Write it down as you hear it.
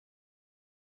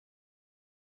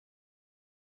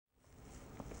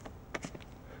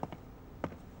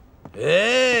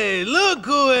Hey, look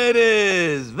who it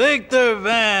is! Victor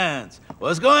Vance!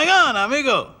 What's going on,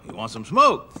 amigo? You want some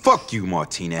smoke? Fuck you,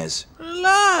 Martinez.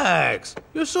 Relax.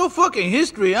 You're so fucking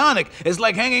histrionic. It's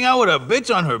like hanging out with a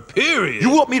bitch on her period.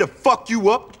 You want me to fuck you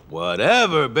up?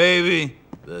 Whatever, baby.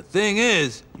 The thing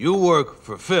is, you work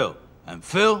for Phil. And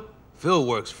Phil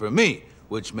works for me,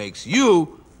 which makes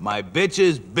you my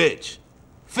bitch's bitch.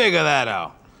 Figure that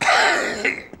out.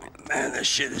 Man, this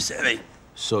shit is heavy.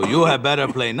 So you had better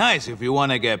play nice if you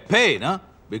want to get paid, huh?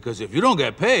 Because if you don't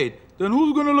get paid, then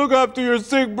who's gonna look after your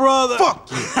sick brother? Fuck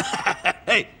you!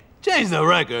 Hey, change the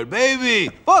record,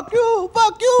 baby! Fuck you!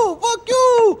 Fuck you! Fuck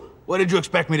you! What did you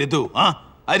expect me to do, huh?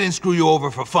 I didn't screw you over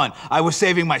for fun. I was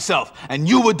saving myself, and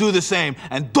you would do the same,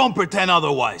 and don't pretend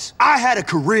otherwise. I had a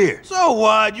career. So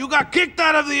what? You got kicked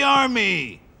out of the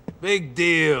army. Big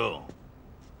deal.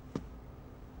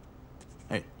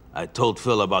 Hey, I told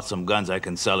Phil about some guns I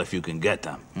can sell if you can get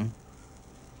them.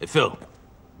 Hey, Phil,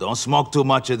 don't smoke too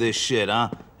much of this shit, huh?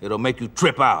 It'll make you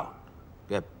trip out.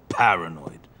 Get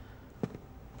paranoid.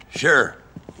 Sure.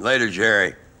 Later,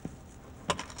 Jerry.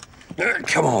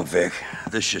 Come on, Vic.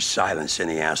 This should silence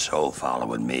any asshole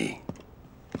following me.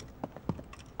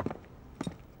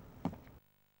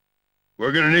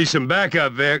 We're gonna need some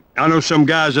backup, Vic. I know some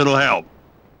guys that'll help.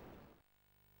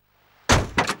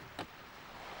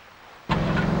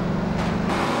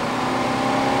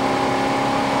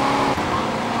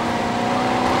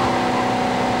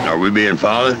 Are we being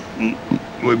followed?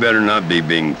 We better not be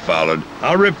being followed.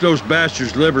 I'll rip those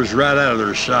bastards' livers right out of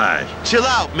their sides. Chill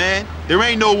out, man. There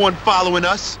ain't no one following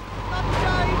us.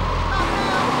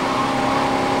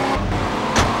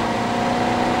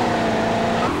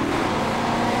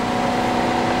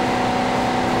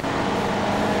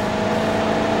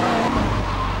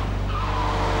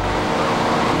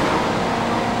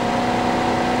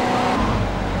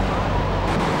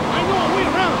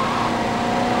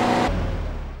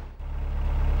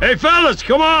 Hey, fellas,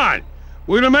 come on!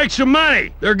 We're gonna make some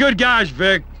money. They're good guys,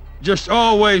 Vic. Just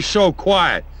always so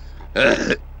quiet.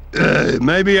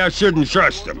 Maybe I shouldn't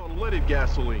trust them. Unleaded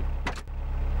gasoline.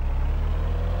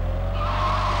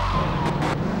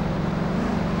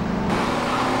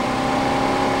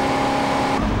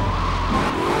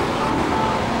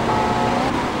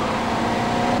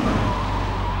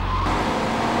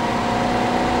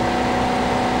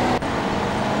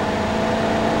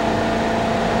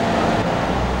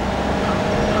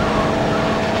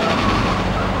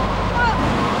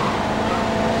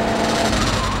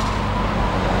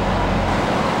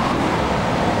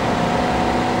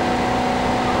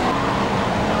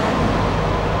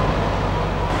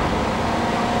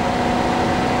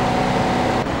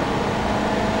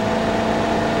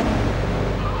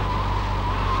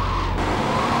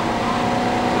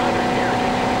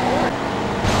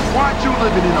 Why you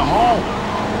living in a home?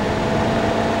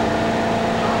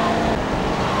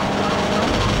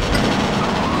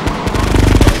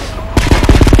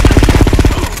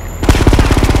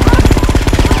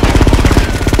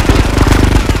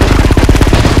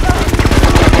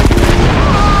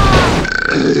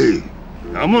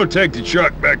 I'm gonna take the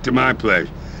truck back to my place.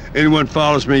 Anyone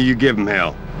follows me, you give them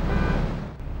hell.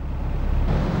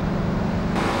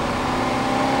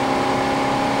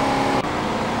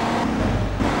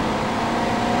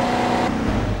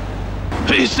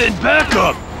 He said back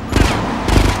up!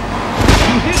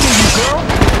 You hit me, you girl!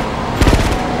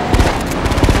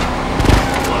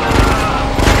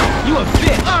 You a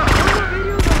bitch!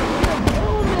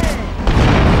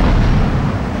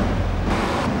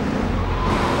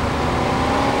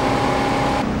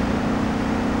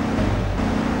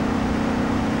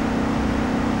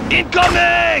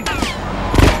 Incoming!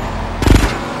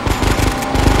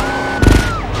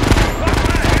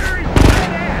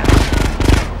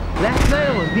 That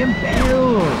man was bien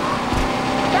pedo.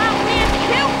 That man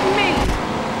killed me!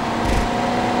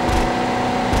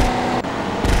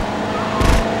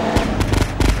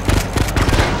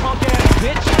 Punk ass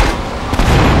bitch!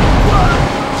 What?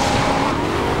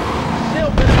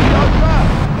 Still better be on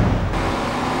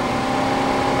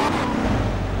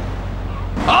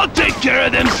I'll take care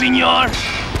of them, senor!